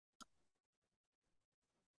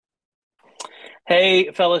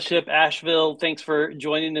Hey, Fellowship Asheville, thanks for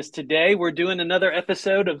joining us today. We're doing another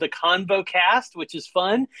episode of the ConvoCast, which is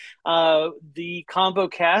fun. The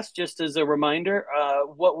ConvoCast, just as a reminder,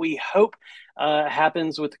 what we hope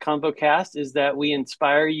happens with the ConvoCast is that we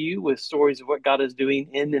inspire you with stories of what God is doing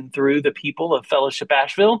in and through the people of Fellowship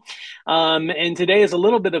Asheville. And today is a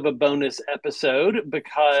little bit of a bonus episode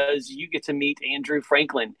because you get to meet Andrew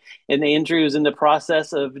Franklin. And Andrew is in the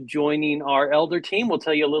process of joining our elder team. We'll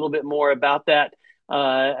tell you a little bit more about that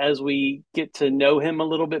as we get to know him a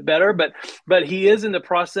little bit better. But he is in the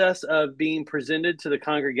process of being presented to the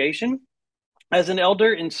congregation as an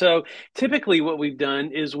elder. And so typically what we've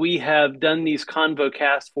done is we have done these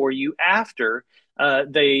convocasts for you after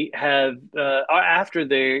they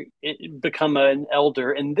become an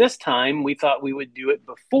elder. And this time we thought we would do it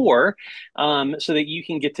before, so that you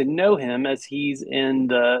can get to know him as he's in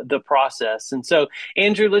the process. And so,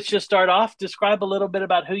 Andrew, let's just start off. Describe a little bit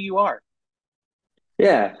about who you are.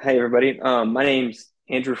 Yeah. Hey, everybody. My name's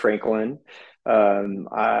Andrew Franklin.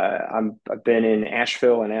 I've been in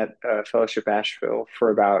Asheville and at Fellowship Asheville for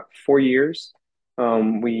about 4 years.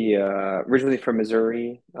 We originally from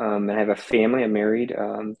Missouri, and I have a family. I'm married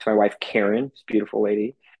to my wife Karen, who's a beautiful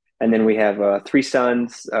lady, and then we have three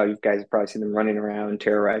sons. You guys have probably seen them running around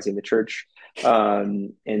terrorizing the church,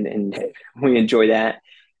 and we enjoy that.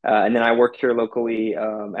 And then I work here locally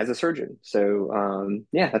as a surgeon. So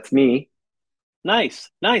yeah, that's me. Nice,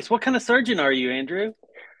 nice. What kind of surgeon are you, Andrew?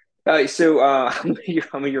 I'm a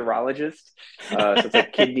urologist. So it's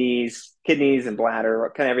like kidneys and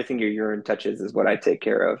bladder, kind of everything your urine touches is what I take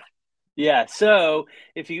care of. Yeah, so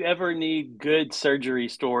if you ever need good surgery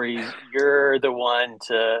stories, you're the one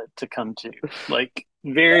to come to. Like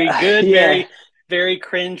very good, Yeah, very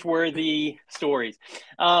cringe-worthy stories.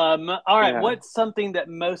 All right, yeah, what's something that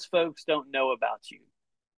most folks don't know about you?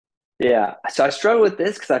 yeah. So I struggle with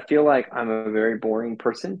this because I feel like I'm a very boring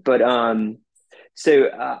person, but I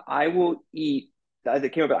will eat.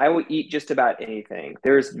 That came up. I will eat just about anything.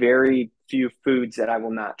 There's very few foods that I will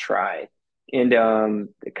not try. And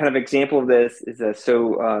the kind of example of this is I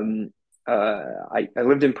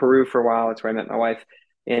lived in Peru for a while. That's where I met my wife.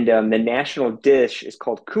 And the national dish is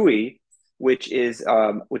called cuy, which is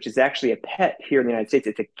actually a pet here in the United States.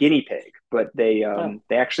 It's a guinea pig, but they Oh, um,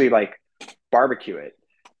 they actually like barbecue it.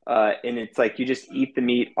 And it's like you just eat the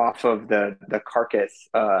meat off of the carcass,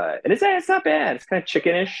 and it's not bad. It's kind of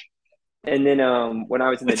chickenish. And then when I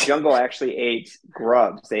was in the jungle, I actually ate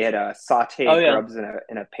grubs. They had oh sautéed yeah, grubs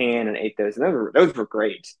in a pan and ate those, and those were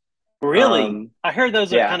great. really? Um, I heard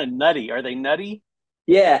those are yeah, kind of nutty. Are they nutty?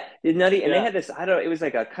 yeah, it's nutty. And they Yeah. had this. I don't. It was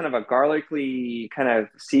like a kind of a garlicky kind of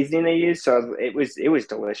seasoning they used. So it was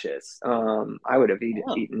delicious. I would have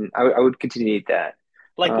Oh. eaten. I would continue to eat that.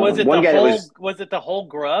 Like was it One the guy that whole was was it the whole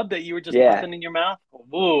grub that you were just yeah. popping in your mouth?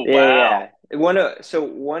 Ooh, Yeah, wow. yeah. So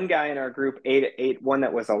one guy in our group ate one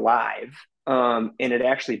that was alive, and it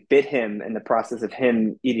actually bit him in the process of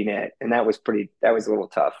him eating it, and that was a little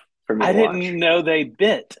tough for me I to watch. didn't know they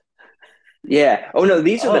bit. Yeah. Oh no,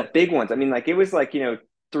 these are the Oh, big ones. I mean, like it was like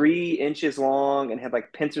 3 inches long and had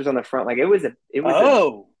like pincers on the front. Like oh, it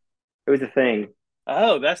was a thing.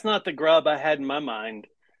 oh, that's not the grub I had in my mind.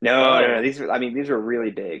 No, no, no. Oh, These were really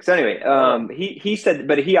big. So anyway, oh, he said,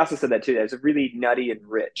 but he also said that too. That it was really nutty and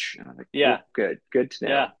rich. And I was like, yeah, oh, good to yeah.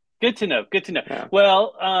 know. Good to know. Good to know. Yeah,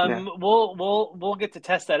 Well, yeah, we'll get to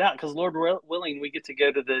test that out because Willing, we get to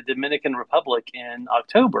go to the Dominican Republic in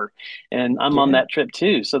October, and I'm on yeah, that trip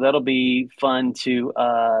too. So that'll be fun to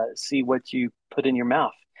see what you put in your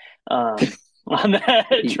mouth. On that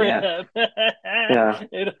yeah, trip. yeah.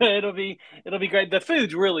 It'll be great. The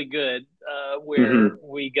food's really good where Hmm.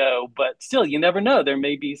 we go, but still, you never know. There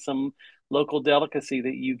may be some local delicacy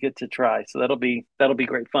that you get to try. So that'll be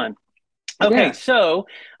great fun. Okay, Yeah. so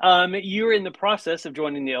you're in the process of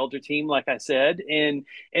joining the elder team, like I said, and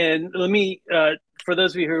let me, for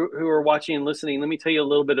those of you who are watching and listening, let me tell you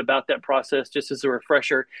a little bit about that process, just as a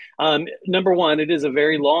refresher. Number one, it is a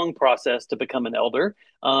very long process to become an elder,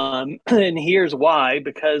 and here's why: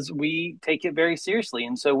 because we take it very seriously,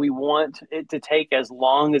 and so we want it to take as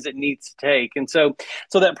long as it needs to take, and so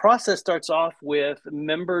that process starts off with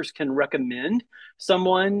members can recommend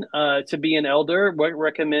someone to be an elder,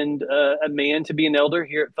 recommend a man to be an elder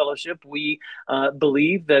here at Fellowship. We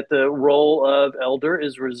believe that the role of elder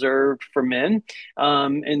is reserved for men.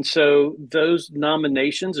 And so those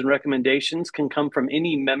nominations and recommendations can come from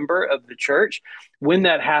any member of the church. When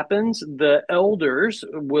that happens, the elders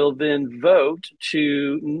will then vote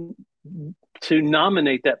to to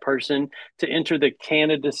nominate that person to enter the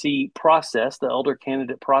candidacy process, the elder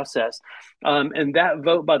candidate process. And that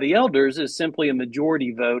vote by the elders is simply a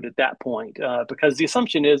majority vote at that point, because the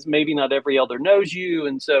assumption is maybe not every elder knows you.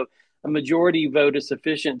 And so a majority vote is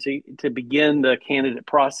sufficient to begin the candidate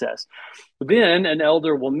process. Then an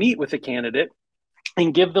elder will meet with a candidate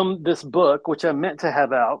and give them this book, which I meant to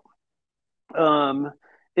have out.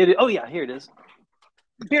 Oh yeah, here it is.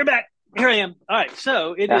 Beer back. Here I am. All right.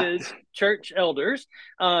 So it Yeah. is Church Elders.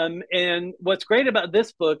 And what's great about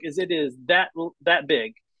this book is it is that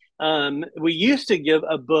big. We used to give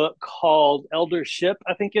a book called Eldership,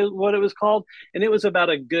 I think is what it was called, and it was about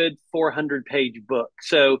a good 400-page book.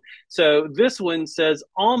 So this one says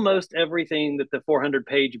almost everything that the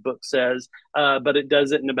 400-page book says, but it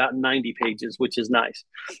does it in about 90 pages, which is nice.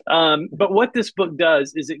 But what this book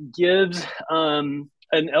does is it gives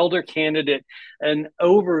an elder candidate an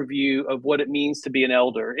overview of what it means to be an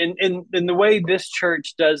elder. In the way this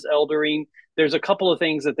church does eldering, there's a couple of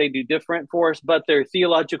things that they do different for us, but their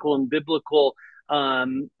theological and biblical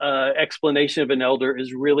explanation of an elder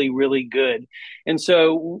is really, really good. And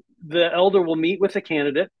so the elder will meet with the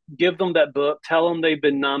candidate, give them that book, tell them they've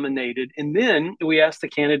been nominated, and then we ask the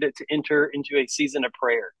candidate to enter into a season of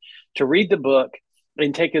prayer, to read the book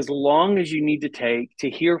and take as long as you need to take to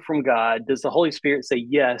hear from God. Does the Holy Spirit say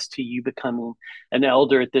yes to you becoming an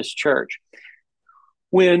elder at this church?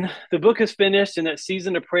 When the book is finished and that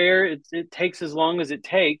season of prayer, it takes as long as it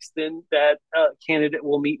takes, then that candidate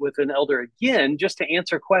will meet with an elder again just to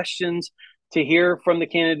answer questions, to hear from the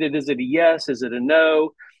candidate. Is it a yes? Is it a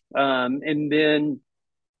no? And then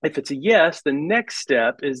if it's a yes, the next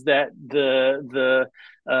step is that the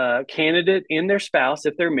candidate and their spouse,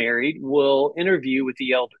 if they're married, will interview with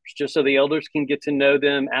the elders, just so the elders can get to know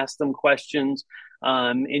them, ask them questions,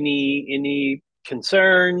 any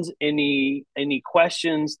concerns, any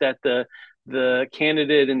questions that the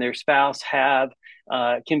candidate and their spouse have.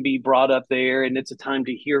 Can be brought up there, and it's a time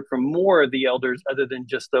to hear from more of the elders other than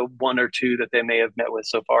just the one or two that they may have met with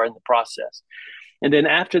so far in the process. And then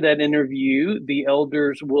after that interview, the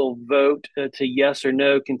elders will vote to yes or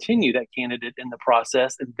no, continue that candidate in the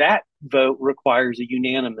process. And that vote requires a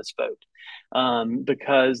unanimous vote,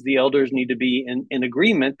 because the elders need to be in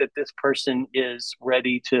agreement that this person is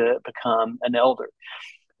ready to become an elder.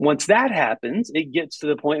 Once that happens, it gets to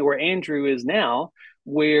the point where Andrew is now,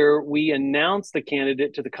 where we announce the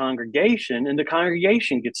candidate to the congregation and the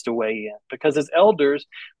congregation gets to weigh in, because as elders,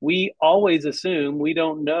 we always assume we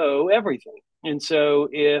don't know everything. And so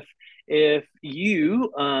if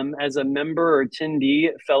you, as a member or attendee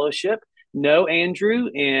at fellowship, know Andrew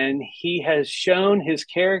and he has shown his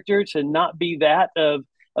character to not be that of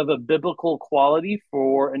a biblical quality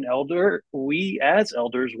for an elder, we as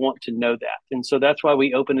elders want to know that. And so that's why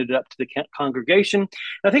we open it up to the congregation.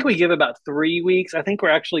 I think we give about 3 weeks. I think we're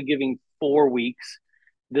actually giving 4 weeks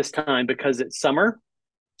this time because it's summer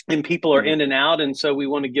and people are Mhm. in and out. And so we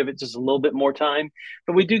want to give it just a little bit more time.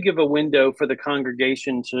 But we do give a window for the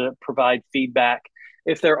congregation to provide feedback.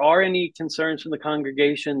 If there are any concerns from the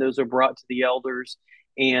congregation, those are brought to the elders,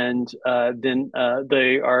 and then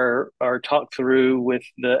they are talked through with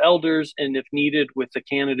the elders, and if needed, with the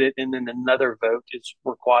candidate, and then another vote is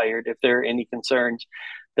required if there are any concerns.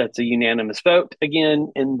 That's a unanimous vote again,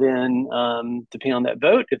 and then depending on that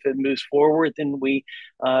vote, if it moves forward, then we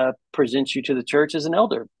present you to the church as an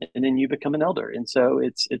elder, and then you become an elder. And so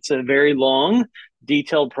it's a very long,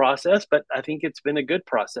 detailed process, but I think it's been a good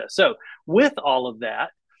process. So with all of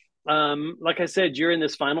that, like I said, you're in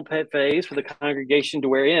this final phase for the congregation to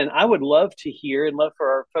wear in. I would love to hear and love for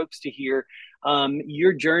our folks to hear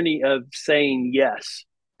your journey of saying yes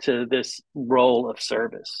to this role of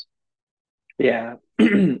service. Yeah.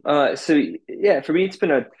 So yeah, for me, it's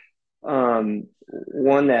been a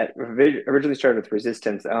one that originally started with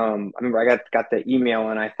resistance. I remember I got the email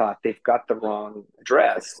and I thought they've got the wrong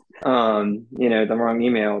address. The wrong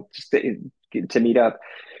email just to meet up.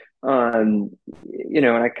 And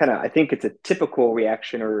I think it's a typical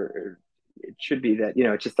reaction, or it should be that,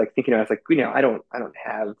 it's just like thinking, I was like, I don't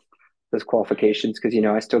have those qualifications because,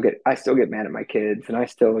 I still get mad at my kids and I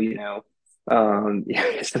still, Yeah.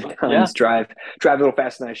 sometimes drive a little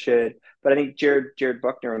faster than I should. But I think Jared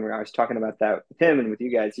Buckner, when I was talking about that with him and with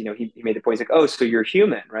you guys, he made the point. He's like, oh, so you're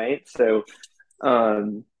human, right? So,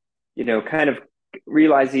 um, kind of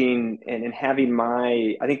realizing and having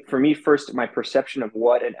I think for me, first, my perception of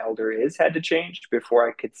what an elder is had to change before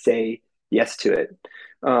I could say yes to it.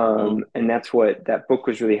 Mm. And that's what that book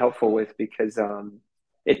was really helpful with, because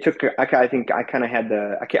it took, I think I kind of had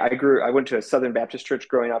I went to a Southern Baptist church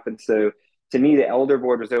growing up. And so to me, the elder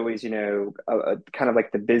board was always, kind of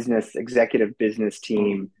like the executive business Mm.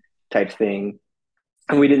 team. type thing,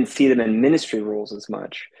 and we didn't see them in ministry roles as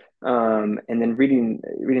much. And then reading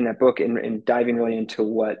that book and diving really into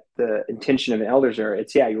what the intention of the elders are,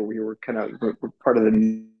 it's yeah, you were kind of we're part of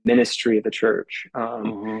the ministry of the church.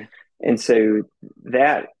 Hmm. And so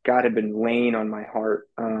that God had been laying on my heart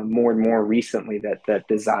more and more recently, that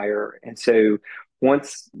desire. And so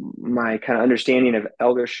once my kind of understanding of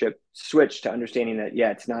eldership switched to understanding that, yeah,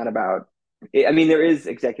 it's not about, I mean, there is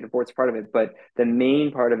executive board's part of it, but the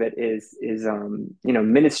main part of it is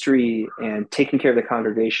ministry and taking care of the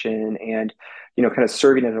congregation and, kind of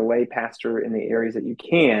serving as a lay pastor in the areas that you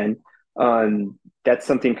can. That's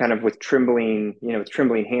something kind of with trembling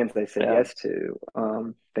hands, I said Yeah. yes to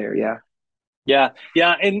there. Yeah. Yeah,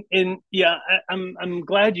 yeah, and yeah, I'm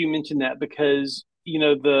glad you mentioned that because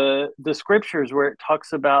the scriptures where it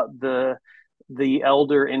talks about the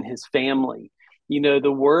elder and his family.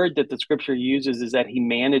 The word that the scripture uses is that he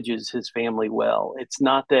manages his family well. It's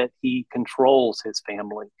not that he controls his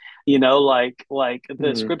family. Like the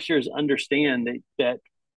Hmm. scriptures understand that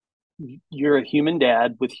you're a human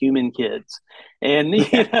dad with human kids, and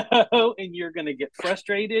Yeah. and you're going to get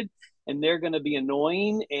frustrated, and they're going to be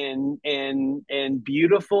annoying and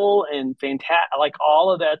beautiful and fantastic, like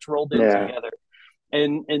all of that's rolled in Yeah. together.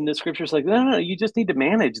 And the scripture's like, no, no, no, you just need to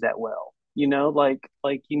manage that well.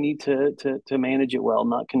 Like you need to manage it well,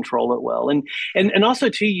 not control it well. And also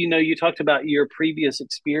too, you talked about your previous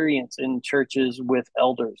experience in churches with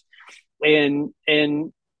elders, and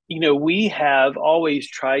we have always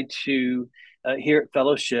tried to here at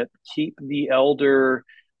Fellowship keep the elder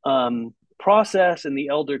process and the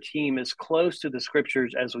elder team as close to the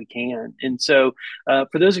scriptures as we can. And so,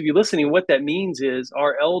 for those of you listening, what that means is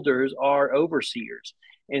our elders are overseers.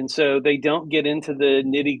 And so they don't get into the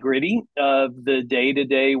nitty gritty of the day to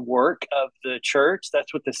day work of the church.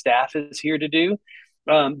 That's what the staff is here to do.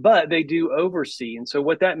 But they do oversee. And so,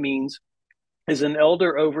 what that means is an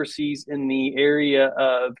elder oversees in the area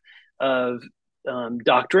of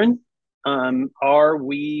doctrine. Are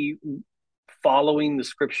we following the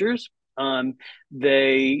scriptures?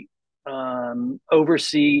 They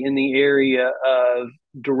oversee in the area of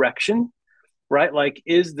direction, right? Like,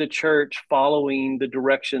 is the church following the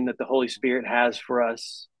direction that the Holy Spirit has for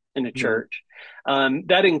us in a Hmm. church?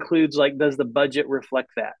 That includes, like, does the budget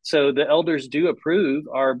reflect that? So the elders do approve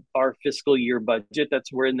our fiscal year budget.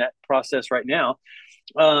 We're in that process right now.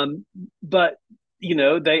 But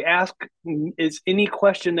they ask, is any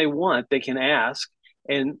question they want, they can ask,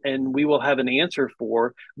 and we will have an answer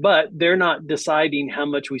for. But they're not deciding how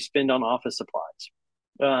much we spend on office supplies,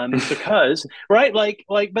 because right, like,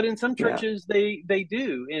 but in some Yeah. churches they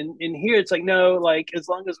do, and here it's like, no, like, as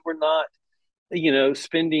long as we're not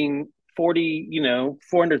spending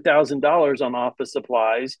 400,000 on office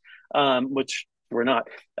supplies, which we're not.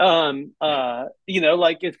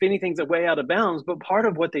 Like, if anything's a way out of bounds. But part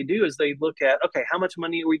of what they do is they look at, okay, how much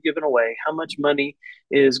money are we giving away? How much money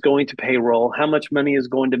is going to payroll? How much money is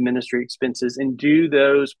going to ministry expenses? And do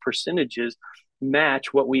those percentages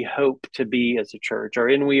match what we hope to be as a church? Or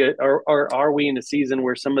are we in a season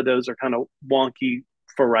where some of those are kind of wonky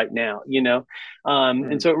for right now? And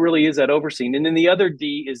Mm. so it really is that overseeing. And then the other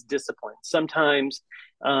D is discipline. Sometimes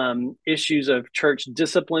issues of church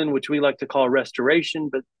discipline, which we like to call restoration,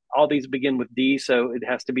 but all these begin with D, so it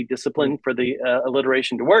has to be Mm. discipline for the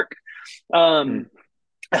alliteration to work. Um,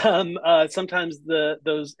 Mm. Sometimes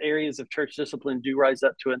those areas of church discipline do rise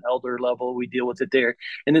up to an elder level. We deal with it there.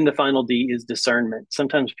 And then the final D is discernment.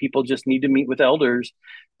 Sometimes people just need to meet with elders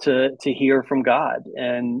to hear from God,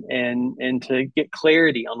 and to get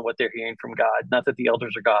clarity on what they're hearing from God. Not that the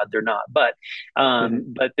elders are God, they're not,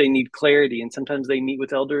 Mhm. but they need clarity. And sometimes they meet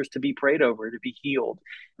with elders to be prayed over, to be healed.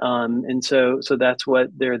 And so that's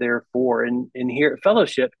what they're there for. And here at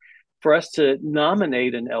Fellowship, for us to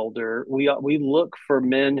nominate an elder, we look for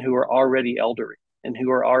men who are already eldering and who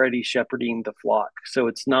are already shepherding the flock. So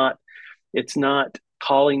it's not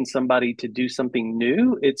calling somebody to do something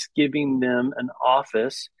new. It's giving them an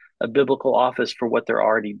office, a biblical office for what they're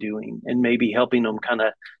already doing, and maybe helping them kind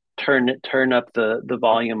of turn up the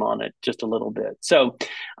volume on it just a little bit. So,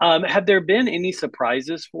 have there been any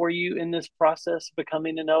surprises for you in this process of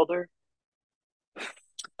becoming an elder?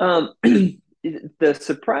 Um, the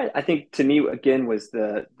surprise, I think, to me again was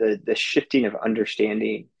the shifting of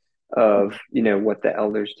understanding of what the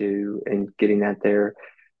elders do and getting that there.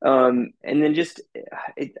 And then just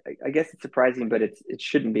I guess it's surprising, but it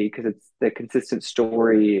shouldn't be because it's the consistent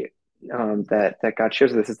story that God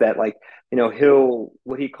shares with us is that, like, he'll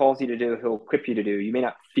what he calls you to do, he'll equip you to do. You may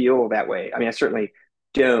not feel that way. I mean, I certainly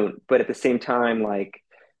don't, but at the same time, like,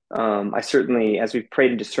 I certainly, as we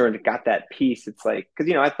prayed and discerned, got that peace. It's like,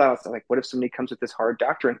 because, I thought, like, what if somebody comes with this hard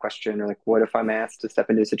doctrine question? Or like, what if I'm asked to step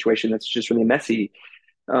into a situation that's just really messy?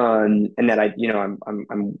 And that I'm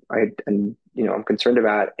concerned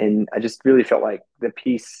about. And I just really felt like the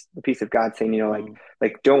peace of God saying, Mm,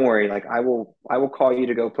 don't worry, like I will call you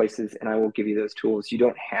to go places and I will give you those tools. You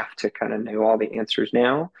don't have to kind of know all the answers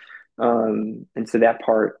now. And so that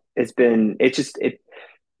part has been,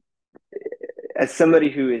 as somebody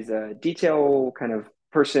who is a detail kind of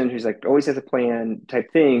person who's like always has a plan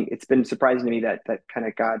type thing, it's been surprising to me that kind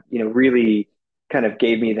of God, really kind of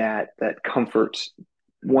gave me that comfort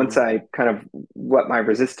once mm, I kind of let my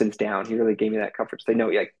resistance down. He really gave me that comfort to say, no,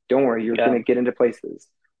 like don't worry, you're yeah. gonna get into places,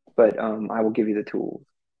 but I will give you the tools.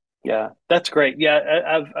 Yeah, that's great.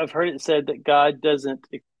 Yeah, I've heard it said that God doesn't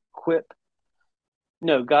equip.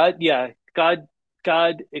 No, God, yeah, God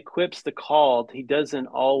equips the called. He doesn't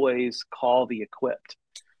always call the equipped.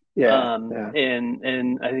 Yeah, yeah.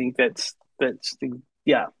 And I think that's the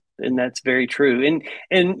yeah, and that's very true.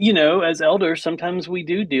 And as elders, sometimes we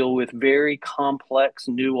do deal with very complex,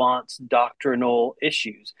 nuanced doctrinal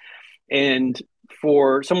issues. And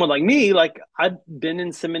for someone like me, like I've been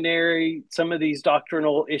in seminary, some of these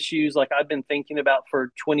doctrinal issues, like I've been thinking about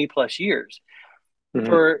for 20 plus years. Hmm.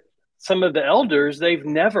 For some of the elders, they've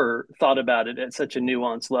never thought about it at such a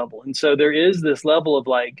nuanced level. And so there is this level of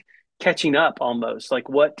like catching up almost, like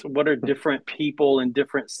what are different people and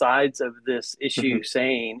different sides of this issue Hmm.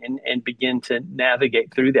 saying, and begin to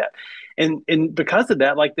navigate through that. And because of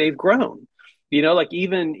that, like they've grown. Like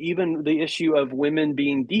even the issue of women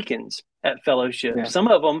being deacons at fellowship. Yeah. Some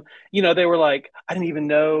of them, they were like, I didn't even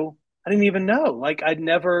know. Like I'd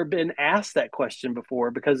never been asked that question before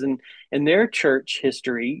because in their church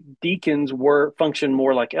history, deacons were functioned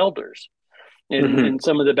more like elders in Hmm.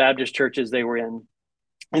 some of the Baptist churches they were in.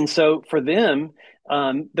 And so for them,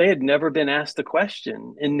 they had never been asked the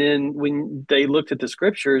question. And then when they looked at the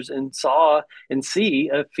scriptures and saw and see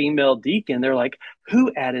a female deacon, they're like,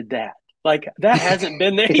 who added that? Like that hasn't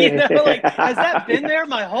been there, like has that been Yeah. there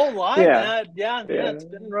my whole life? Yeah. Yeah, Yeah. it's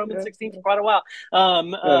been in Romans Yeah. 16 for quite a while.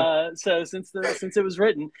 So since it was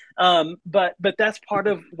written, but that's part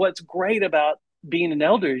of what's great about being an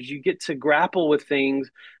elder is you get to grapple with things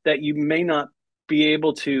that you may not be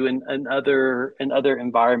able to in other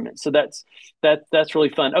environments. So that's really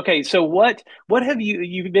fun. Okay, so what have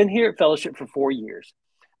you've been here at Fellowship for 4 years?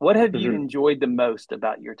 What have you Hmm. enjoyed the most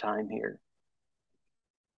about your time here?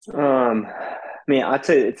 Um, Man, I'd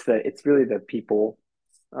say it's really the people.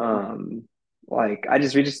 Mm, Um, like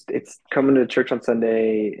we just it's coming to church on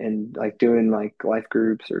Sunday and like doing like life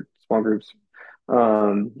groups or small groups,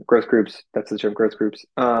 growth groups. That's the term, growth groups.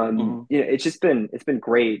 mhm, It's been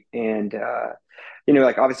great, and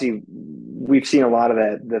like obviously we've seen a lot of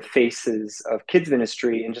the faces of kids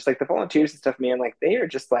ministry and just like the volunteers and stuff. Man, like they are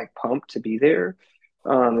just like pumped to be there,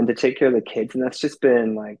 and to take care of the kids, and that's just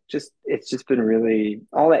been like it's just been really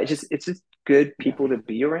all that. It's just good yeah, people to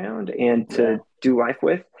be around and yeah, to do life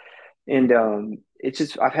with. And it's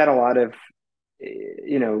just I've had a lot of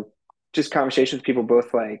you know just conversations with people,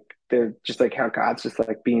 both like they're just like how God's just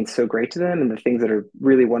like being so great to them and the things that are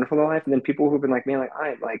really wonderful in life, and then people who've been like, man, like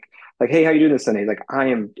I'm like hey, how you doing this Sunday? Like I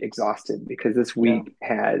am exhausted because this yeah, week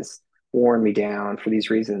has worn me down for these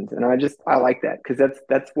reasons, and I like that because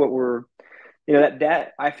that's what we're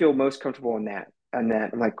that I feel most comfortable in that. And that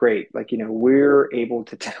I'm like, great, like we're able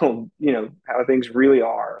to tell how things really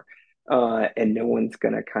are, and no one's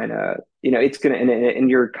gonna kind of it's gonna and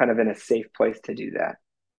you're kind of in a safe place to do that.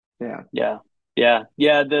 Yeah, yeah,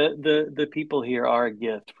 yeah. The people here are a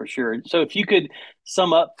gift for sure. So if you could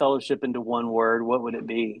sum up Fellowship into one word, what would it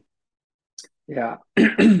be? yeah.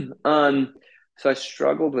 um, so I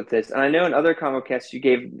struggled with this, and I know in other ConvoCasts you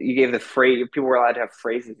gave the phrase people were allowed to have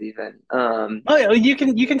phrases even. Oh yeah, you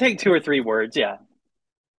can take two or three words. Yeah.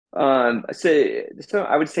 So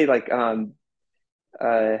I would say like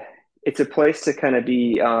uh, it's a place to kind of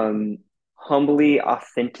be humbly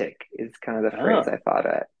authentic is kind of the phrase I Oh, thought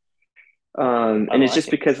at. I And it's like just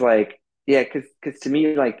it. because like, yeah, because to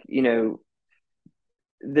me, like,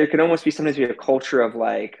 there can almost be sometimes be a culture of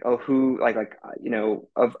like, oh, who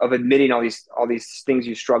of admitting all these things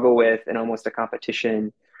you struggle with and almost a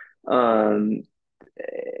competition. Um,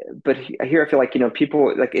 but here I feel like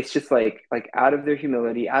people like it's just like out of their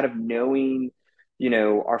humility, out of knowing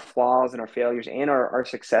our flaws and our failures and our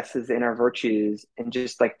successes and our virtues, and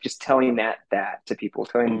just telling that to people,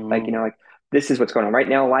 telling like Hmm. like this is what's going on right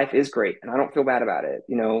now. Life is great, and I don't feel bad about it,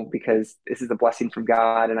 because this is a blessing from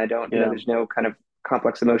God, and I don't Yeah, there's no kind of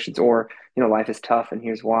complex emotions, or life is tough, and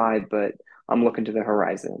here's why. But I'm looking to the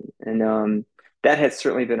horizon, and that has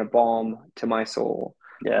certainly been a balm to my soul.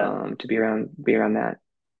 Yeah. to be around that.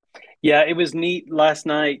 Yeah, it was neat last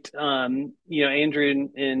night. Andrew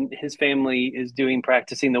and his family is doing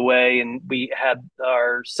practicing the way, and we had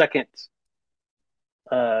our second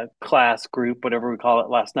class group, whatever we call it,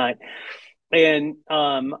 last night. And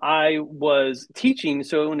I was teaching,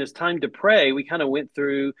 so when it's time to pray, we kind of went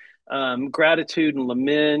through gratitude and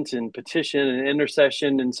lament and petition and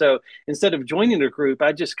intercession. And so instead of joining a group,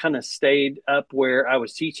 I just kind of stayed up where I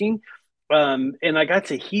was teaching. And I got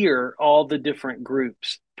to hear all the different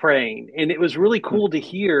groups praying. And it was really cool to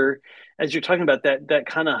hear, as you're talking about that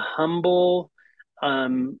kind of humble,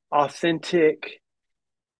 authentic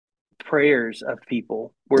prayers of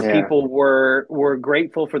people where Yeah, people were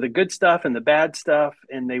grateful for the good stuff and the bad stuff,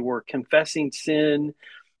 and they were confessing sin,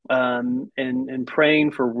 and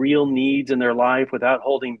praying for real needs in their life without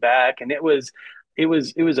holding back. And it was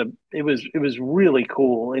really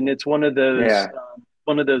cool. And it's yeah,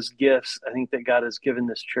 one of those gifts I think that God has given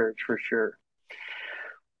this church for sure. yeah.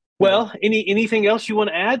 Well, anything else you want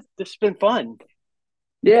to add? This has been fun.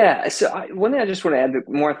 Yeah. So one thing I just want to add, the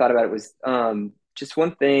more I thought about it was just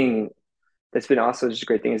one thing that's been also just a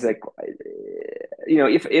great thing is like,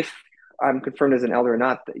 if I'm confirmed as an elder or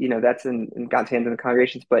not, that's in God's hands in the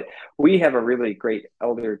congregations. But we have a really great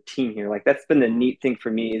elder team here. Like that's been the Mm, neat thing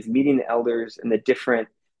for me is meeting the elders and the different,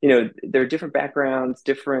 their different backgrounds,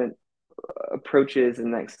 different approaches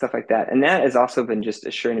and like stuff like that. And that has also been just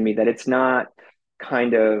assuring to me that it's not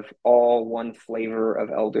kind of all one flavor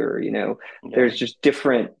of elder, yeah. there's just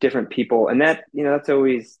different people. And that, that's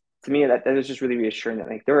always to me that is just really reassuring that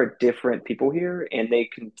like there are different people here and they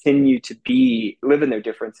continue to live in their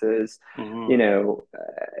differences. Hmm. They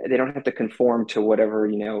don't have to conform to whatever,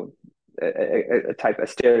 a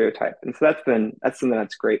stereotype. And so that's something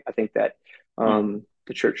that's great. I think that the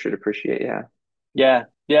church should appreciate. Yeah. Yeah,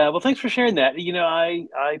 yeah. Well, thanks for sharing that.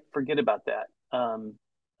 I forget about that.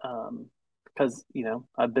 Because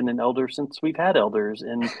I've been an elder since we've had elders,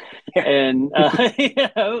 and Yeah. and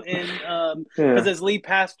and because Yeah. as lead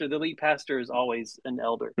pastor, the lead pastor is always an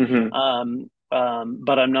elder. Hmm.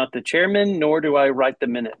 But I'm not the chairman, nor do I write the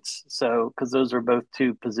minutes. So, because those are both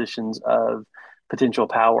two positions of potential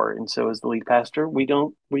power, and so as the lead pastor,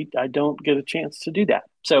 I don't get a chance to do that.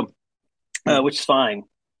 So, which is fine.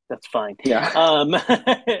 That's fine. Yeah. Um,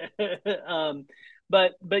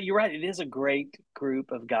 but you're right. It is a great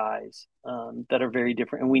group of guys that are very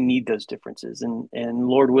different, and we need those differences. And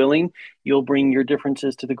Lord willing, you'll bring your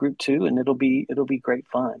differences to the group too, and it'll be great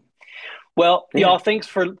fun. Well, y'all, Yeah.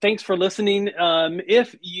 thanks for listening.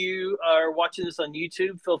 If you are watching this on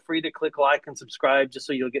YouTube, feel free to click like and subscribe just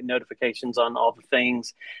so you'll get notifications on all the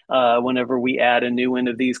things whenever we add a new one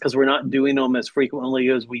of these. Because we're not doing them as frequently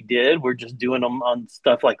as we did. We're just doing them on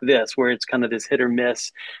stuff like this, where it's kind of this hit or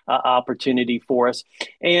miss opportunity for us.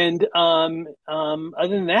 And other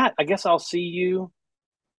than that, I guess I'll see you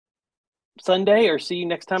Sunday, or see you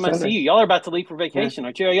next time I see Sunday. you. Y'all are about to leave for Yeah. vacation,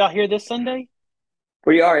 aren't you? Are y'all here this Sunday?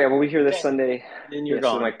 We are. Yeah. Well, we hear this Okay. Sunday. Then you're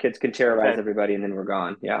Yeah. So my gone. kids can terrorize Okay. everybody and then we're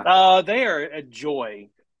gone. Yeah. They are a joy.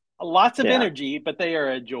 Lots of Yeah. energy, but they are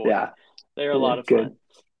a joy. Yeah. They are a Yeah. lot of Good. fun.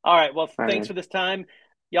 All right. Well, All thanks right. for this time.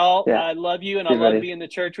 Y'all, Yeah. I love you and I See you, love buddy. being in the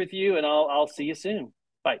church with you, and I'll see you soon.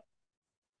 Bye.